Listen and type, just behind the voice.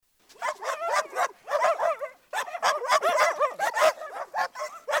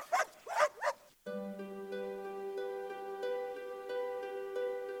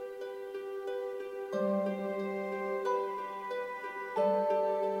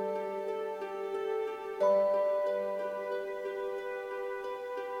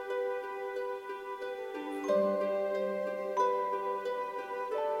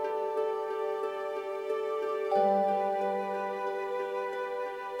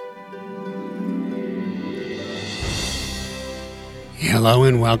Hello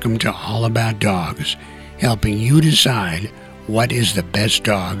and welcome to All About Dogs, helping you decide what is the best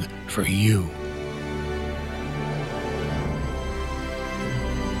dog for you.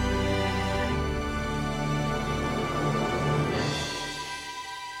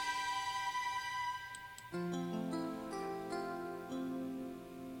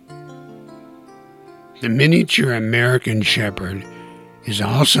 The miniature American Shepherd is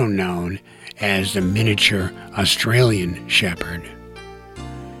also known as the miniature Australian Shepherd.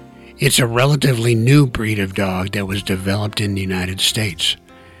 It's a relatively new breed of dog that was developed in the United States.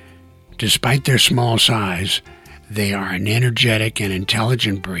 Despite their small size, they are an energetic and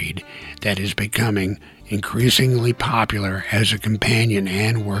intelligent breed that is becoming increasingly popular as a companion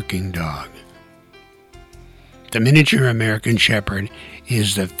and working dog. The miniature American Shepherd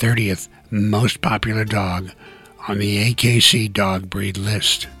is the 30th most popular dog on the AKC dog breed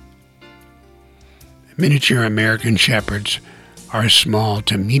list. Miniature American Shepherds are a small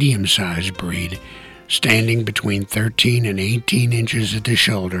to medium-sized breed, standing between 13 and 18 inches at the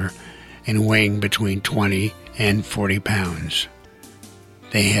shoulder and weighing between 20 and 40 pounds.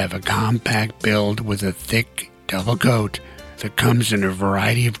 They have a compact build with a thick double coat that comes in a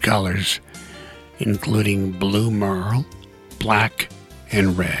variety of colors, including blue merle, black,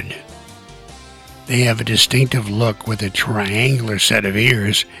 and red. They have a distinctive look with a triangular set of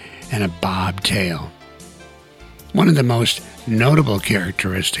ears and a bob tail. One of the most notable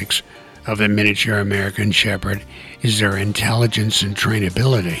characteristics of the miniature American Shepherd is their intelligence and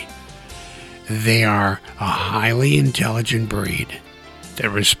trainability. They are a highly intelligent breed that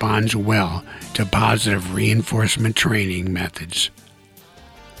responds well to positive reinforcement training methods.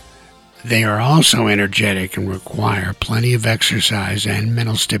 They are also energetic and require plenty of exercise and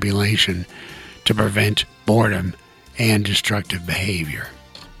mental stimulation to prevent boredom and destructive behavior.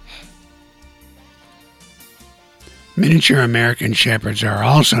 Miniature American Shepherds are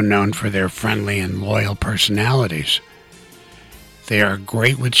also known for their friendly and loyal personalities. They are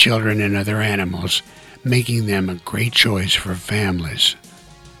great with children and other animals, making them a great choice for families.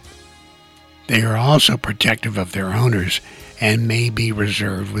 They are also protective of their owners and may be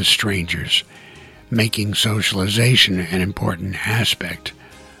reserved with strangers, making socialization an important aspect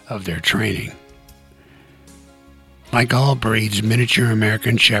of their training. Like all breeds, miniature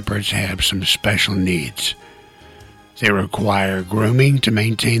American Shepherds have some special needs. They require grooming to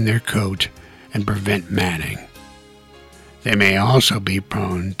maintain their coat and prevent matting. They may also be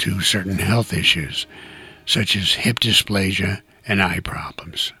prone to certain health issues, such as hip dysplasia and eye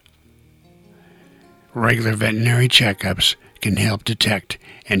problems. Regular veterinary checkups can help detect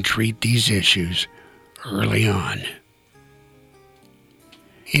and treat these issues early on.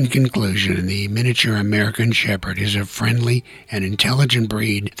 In conclusion, the miniature American Shepherd is a friendly and intelligent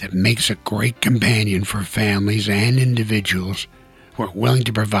breed that makes a great companion for families and individuals who are willing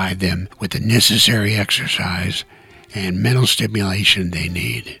to provide them with the necessary exercise and mental stimulation they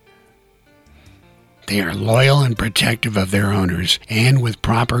need. They are loyal and protective of their owners, and with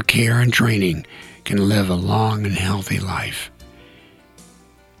proper care and training, can live a long and healthy life.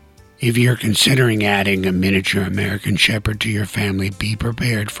 If you're considering adding a miniature American Shepherd to your family, be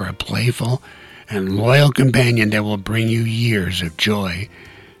prepared for a playful and loyal companion that will bring you years of joy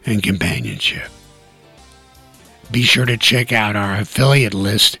and companionship. Be sure to check out our affiliate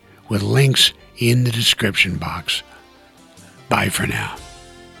list with links in the description box. Bye for now.